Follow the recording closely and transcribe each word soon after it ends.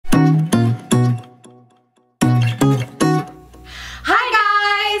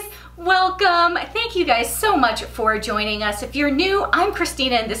Thank you guys so much for joining us. If you're new, I'm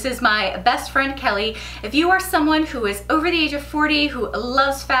Christina and this is my best friend Kelly. If you are someone who is over the age of 40, who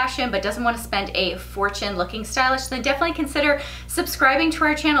loves fashion but doesn't want to spend a fortune looking stylish, then definitely consider subscribing to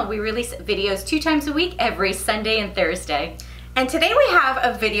our channel. We release videos 2 times a week, every Sunday and Thursday. And today we have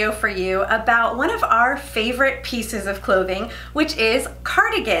a video for you about one of our favorite pieces of clothing, which is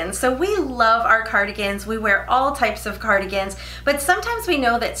cardigans. So we love our cardigans. We wear all types of cardigans, but sometimes we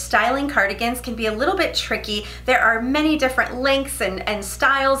know that styling cardigans can be a little bit tricky. There are many different lengths and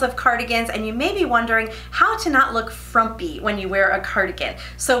styles of cardigans, and you may be wondering how to not look frumpy when you wear a cardigan.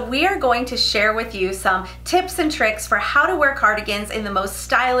 So we are going to share with you some tips and tricks for how to wear cardigans in the most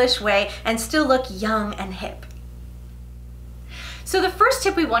stylish way and still look young and hip. So the first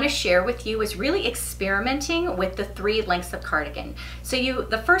tip we want to share with you is really experimenting with the 3 lengths of cardigan. So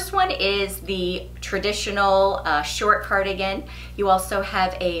the first one is the traditional short cardigan. You also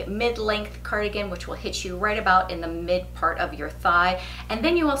have a mid-length cardigan, which will hit you right about in the mid part of your thigh. And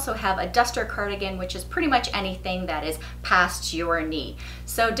then you also have a duster cardigan, which is pretty much anything that is past your knee.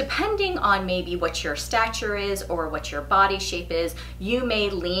 So depending on maybe what your stature is or what your body shape is, you may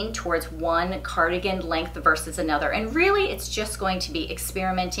lean towards one cardigan length versus another. And really it's just going to be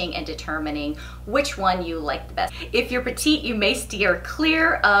experimenting and determining which one you like the best. If you're petite, you may steer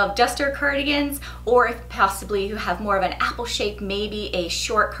clear of duster cardigans, or if possibly you have more of an apple shape, maybe a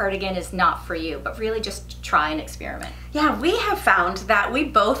short cardigan is not for you, but really just try and experiment. Yeah, we have found that we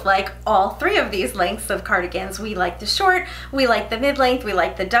both like all 3 of these lengths of cardigans. We like the short, we like the mid-length, we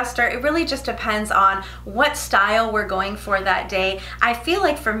like the duster. It really just depends on what style we're going for that day. I feel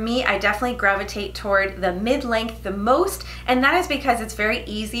like for me, I definitely gravitate toward the mid-length the most, and that is because it's very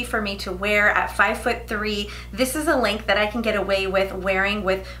easy for me to wear at 5'3". This is a length that I can get away with wearing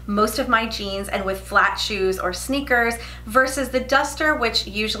with most of my jeans and with flat shoes or sneakers, versus the duster, which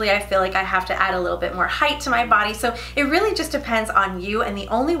usually I feel like I have to add a little bit more height to my body. So it really just depends on you, and the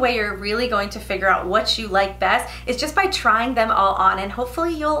only way you're really going to figure out what you like best is just by trying them all on, and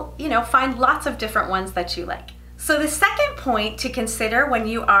hopefully you'll, find lots of different ones that you like. So the second point to consider when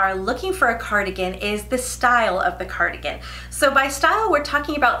you are looking for a cardigan is the style of the cardigan. So by style, we're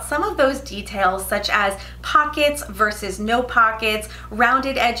talking about some of those details such as pockets versus no pockets,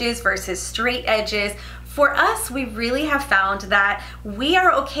 rounded edges versus straight edges. For us, we really have found that we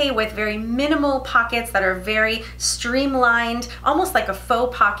are okay with very minimal pockets that are very streamlined, almost like a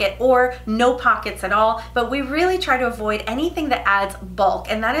faux pocket, or no pockets at all, but we really try to avoid anything that adds bulk,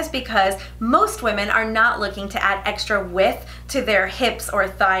 and that is because most women are not looking to add extra width to their hips or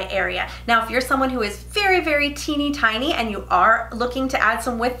thigh area. Now, if you're someone who is very, very teeny tiny and you are looking to add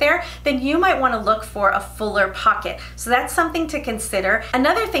some width there, then you might want to look for a fuller pocket. So that's something to consider.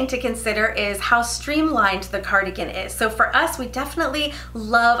 Another thing to consider is how streamlined the cardigan is. So for us, we definitely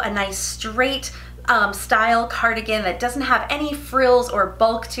love a nice straight style cardigan that doesn't have any frills or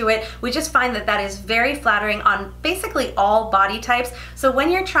bulk to it. We just find that that is very flattering on basically all body types. So when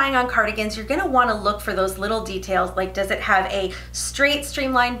you're trying on cardigans, you're going to want to look for those little details, like does it have a straight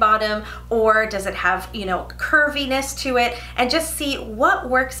streamlined bottom, or does it have, curviness to it, and just see what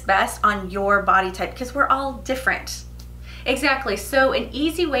works best on your body type, because we're all different. Exactly. So an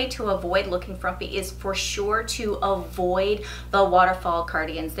easy way to avoid looking frumpy is for sure to avoid the waterfall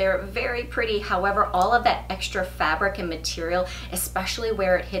cardigans. They're very pretty. However, all of that extra fabric and material, especially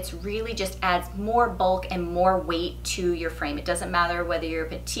where it hits, really just adds more bulk and more weight to your frame. It doesn't matter whether you're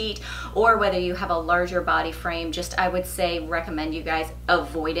petite or whether you have a larger body frame. Just, I would say, recommend you guys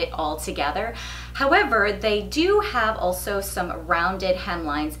avoid it altogether. However, they do have also some rounded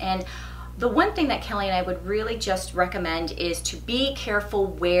hemlines, and the one thing that Kelly and I would really just recommend is to be careful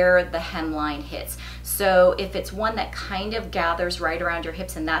where the hemline hits. So if it's one that kind of gathers right around your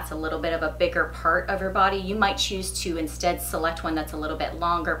hips and that's a little bit of a bigger part of your body, you might choose to instead select one that's a little bit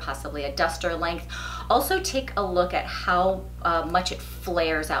longer, possibly a duster length. Also take a look at how much it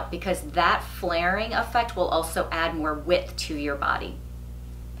flares out, because that flaring effect will also add more width to your body.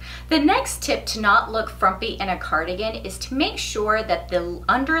 The next tip to not look frumpy in a cardigan is to make sure that the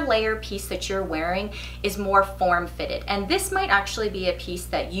underlayer piece that you're wearing is more form-fitted. And this might actually be a piece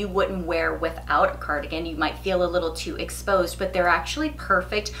that you wouldn't wear without a cardigan. You might feel a little too exposed, but they're actually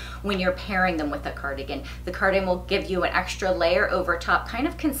perfect when you're pairing them with a cardigan. The cardigan will give you an extra layer over top, kind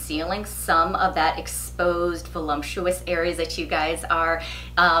of concealing some of that exposed, voluptuous areas that you guys are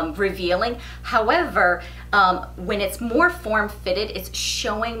revealing. However, when it's more form-fitted, it's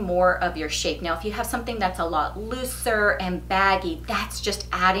showing showing more of your shape. Now, if you have something that's a lot looser and baggy, that's just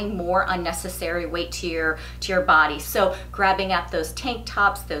adding more unnecessary weight to your body. So grabbing at those tank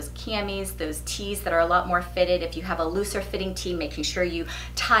tops, those camis, those tees that are a lot more fitted. If you have a looser fitting tee, making sure you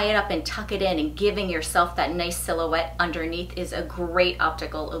tie it up and tuck it in and giving yourself that nice silhouette underneath is a great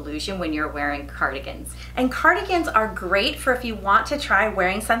optical illusion when you're wearing cardigans. And cardigans are great for if you want to try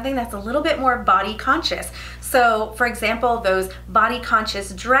wearing something that's a little bit more body conscious. So for example, those body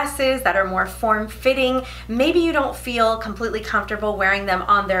conscious dresses that are more form-fitting, maybe you don't feel completely comfortable wearing them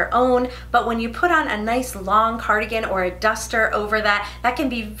on their own, but when you put on a nice long cardigan or a duster over that, that can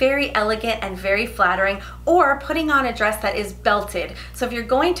be very elegant and very flattering. Or putting on a dress that is belted. So if you're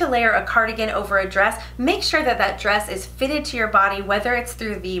going to layer a cardigan over a dress, make sure that that dress is fitted to your body, whether it's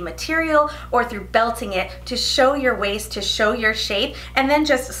through the material or through belting it to show your waist, to show your shape, and then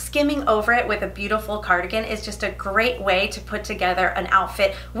just skimming over it with a beautiful cardigan is just a great way to put together an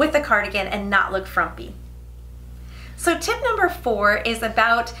outfit with a cardigan and not look frumpy. So tip number 4 is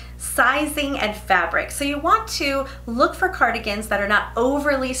about sizing and fabric. So you want to look for cardigans that are not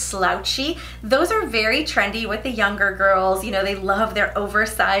overly slouchy. Those are very trendy with the younger girls. You know, they love their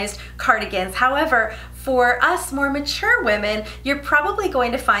oversized cardigans. However, for us more mature women, you're probably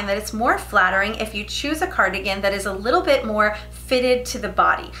going to find that it's more flattering if you choose a cardigan that is a little bit more fitted to the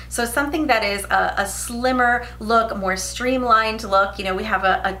body. So something that is a slimmer look, more streamlined look. You know, we have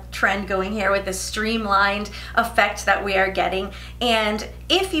a trend going here with the streamlined effect that we are getting. And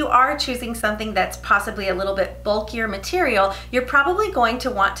if you are choosing something that's possibly a little bit bulkier material, you're probably going to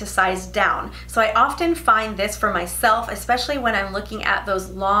want to size down. So I often find this for myself, especially when I'm looking at those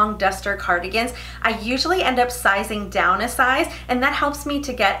long duster cardigans. I usually end up sizing down a size, and that helps me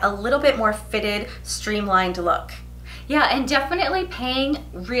to get a little bit more fitted, streamlined look. Yeah, and definitely paying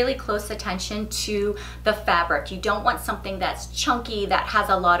really close attention to the fabric. You don't want something that's chunky, that has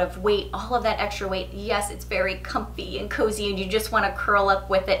a lot of weight, all of that extra weight. Yes, it's very comfy and cozy and you just want to curl up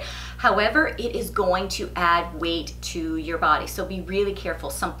with it. However, it is going to add weight to your body. So be really careful.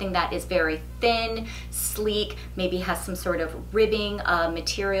 Something that is very thin, sleek, maybe has some sort of ribbing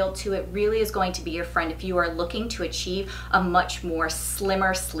material to it really is going to be your friend if you are looking to achieve a much more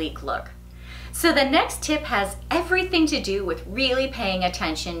slimmer, sleek look. So the next tip has everything to do with really paying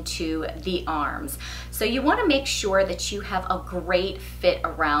attention to the arms. So you want to make sure that you have a great fit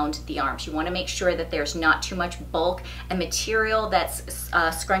around the arms. You want to make sure that there's not too much bulk and material that's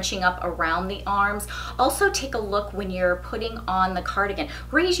scrunching up around the arms. Also take a look when you're putting on the cardigan.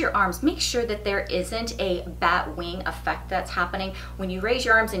 Raise your arms. Make sure that there isn't a bat wing effect that's happening. When you raise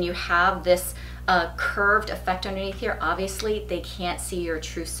your arms and you have this curved effect underneath here, obviously they can't see your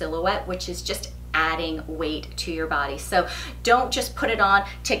true silhouette, which is just adding weight to your body. So don't just put it on,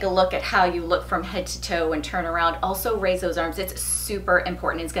 take a look at how you look from head to toe and turn around. Also raise those arms. It's super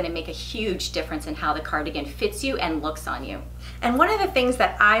important. It's going to make a huge difference in how the cardigan fits you and looks on you. And one of the things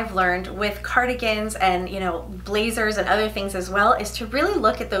that I've learned with cardigans and, you know, blazers and other things as well is to really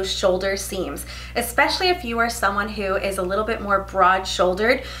look at those shoulder seams, especially if you are someone who is a little bit more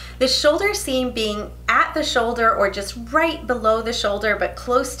broad-shouldered. The shoulder seam being at the shoulder or just right below the shoulder but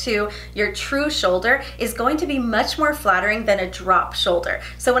close to your true shoulder is going to be much more flattering than a drop shoulder.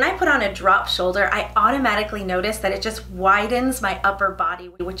 So when I put on a drop shoulder, I automatically notice that it just widens my upper body,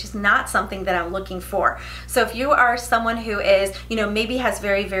 which is not something that I'm looking for. So if you are someone who is, you know, maybe has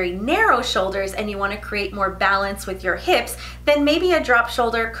very, very narrow shoulders and you want to create more balance with your hips, then maybe a drop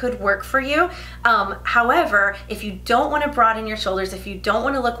shoulder could work for you. However, if you don't want to broaden your shoulders, if you don't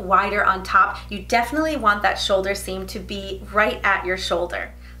want to look wider on top, you definitely want that shoulder seam to be right at your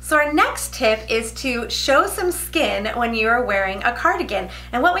shoulder. So our next tip is to show some skin when you're wearing a cardigan.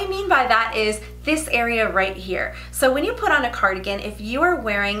 And what we mean by that is this area right here. So when you put on a cardigan, if you are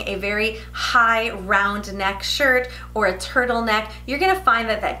wearing a very high round neck shirt or a turtleneck, you're gonna find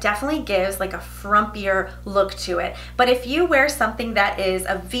that that definitely gives like a frumpier look to it. But if you wear something that is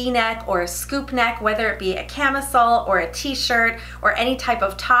a V-neck or a scoop neck, whether it be a camisole or a t-shirt or any type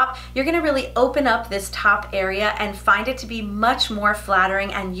of top, you're gonna really open up this top area and find it to be much more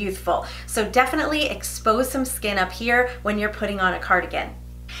flattering and youthful. So definitely expose some skin up here when you're putting on a cardigan.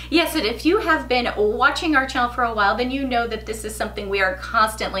 Yes, and if you have been watching our channel for a while, then you know that this is something we are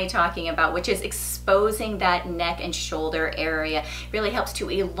constantly talking about, which is exposing that neck and shoulder area. It really helps to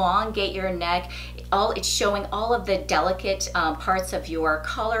elongate your neck. It's showing all of the delicate parts of your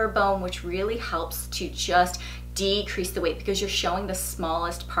collarbone, which really helps to just decrease the weight because you're showing the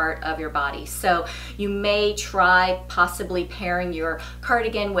smallest part of your body. So you may try possibly pairing your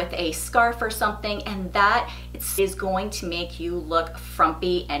cardigan with a scarf or something, and that is going to make you look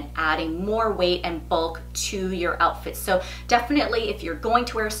frumpy and adding more weight and bulk to your outfit. So definitely, if you're going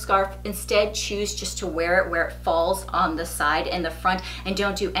to wear a scarf, instead choose just to wear it where it falls on the side and the front, and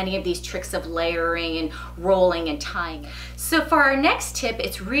don't do any of these tricks of layering and rolling and tying. So for our next tip,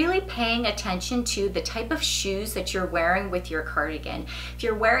 it's really paying attention to the type of shoes that you're wearing with your cardigan. If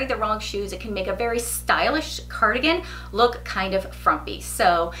you're wearing the wrong shoes, it can make a very stylish cardigan look kind of frumpy.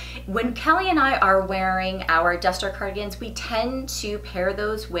 So when Kelli and I are wearing our duster cardigans, we tend to pair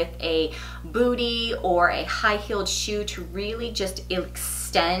those with a bootie or a high-heeled shoe to really just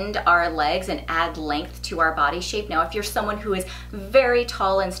extend our legs and add length to our body shape. Now, if you're someone who is very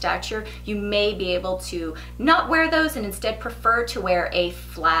tall in stature, you may be able to not wear those and instead prefer to wear a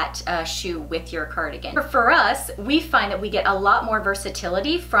flat shoe with your cardigan. For us, we find that we get a lot more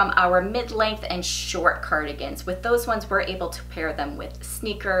versatility from our mid-length and short cardigans. With those ones, we're able to pair them with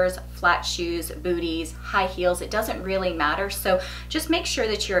sneakers, flat shoes, booties, high heels. It doesn't really matter. So just make sure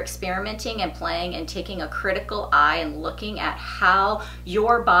that you're experimenting and playing and taking a critical eye and looking at how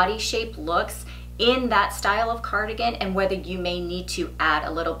your body shape looks in that style of cardigan and whether you may need to add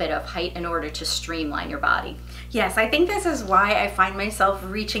a little bit of height in order to streamline your body. Yes, I think this is why I find myself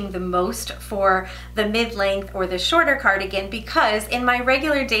reaching the most for the mid-length or the shorter cardigan, because in my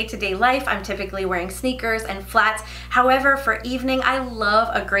regular day-to-day life, I'm typically wearing sneakers and flats. However, for evening, I love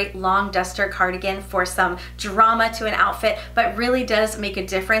a great long duster cardigan for some drama to an outfit, but really does make a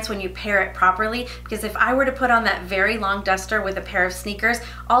difference when you pair it properly, because if I were to put on that very long duster with a pair of sneakers,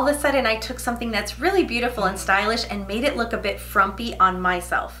 all of a sudden I took something that's really beautiful and stylish and made it look a bit frumpy on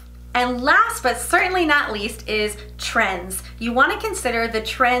myself. And last but certainly not least is trends. You want to consider the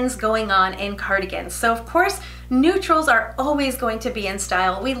trends going on in cardigans. So of course, neutrals are always going to be in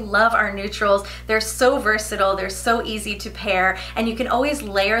style. We love our neutrals. They're so versatile, they're so easy to pair, and you can always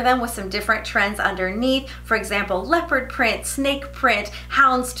layer them with some different trends underneath. For example, leopard print, snake print,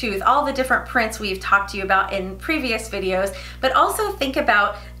 houndstooth, all the different prints we've talked to you about in previous videos. But also think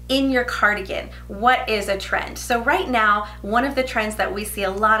about in your cardigan, what is a trend? So right now, one of the trends that we see a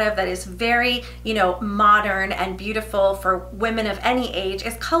lot of that is very, modern and beautiful for women of any age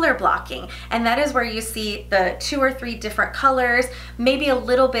is color blocking. And that is where you see the 2 or 3 different colors, maybe a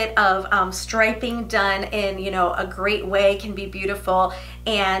little bit of striping done in, a great way can be beautiful,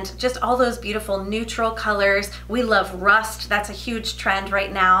 and just all those beautiful neutral colors. We love rust. That's a huge trend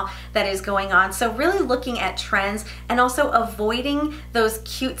right now that is going on. So really looking at trends and also avoiding those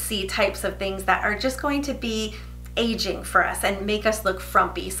cutesy types of things that are just going to be aging for us and make us look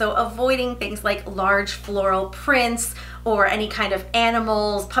frumpy. So avoiding things like large floral prints or any kind of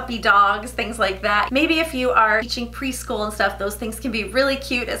animals, puppy dogs, things like that. Maybe if you are teaching preschool and stuff, those things can be really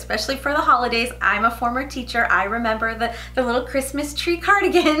cute, especially for the holidays. I'm a former teacher. I remember the little Christmas tree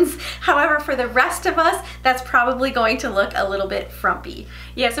cardigans. However, for the rest of us, that's probably going to look a little bit frumpy.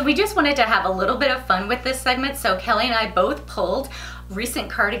 Yeah, so we just wanted to have a little bit of fun with this segment. So Kelli and I both pulled recent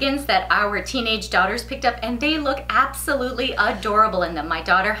cardigans that our teenage daughters picked up, and they look absolutely adorable in them. My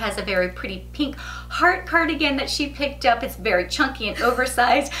daughter has a very pretty pink heart cardigan that she picked up. It's very chunky and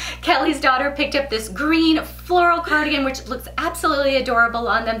oversized. Kelli's daughter picked up this green floral cardigan, which looks absolutely adorable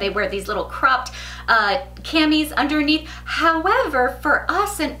on them. They wear these little cropped camis underneath. However, for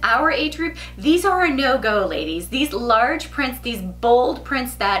us in our age group, these are a no-go, ladies. These large prints, these bold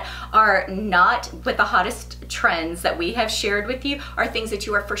prints that are not with the hottest trends that we have shared with you are things that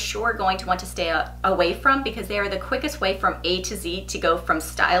you are for sure going to want to stay away from, because they are the quickest way from A to Z to go from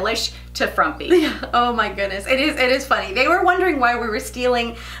stylish to frumpy. Oh my goodness, it is funny. They were wondering why we were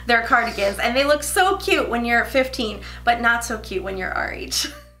stealing their cardigans, and they look so cute when you're 15, but not so cute when you're our age.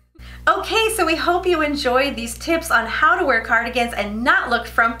 Okay, so we hope you enjoyed these tips on how to wear cardigans and not look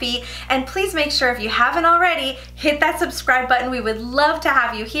frumpy. And please make sure, if you haven't already, hit that subscribe button. We would love to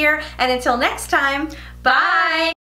have you here. And until next time, bye!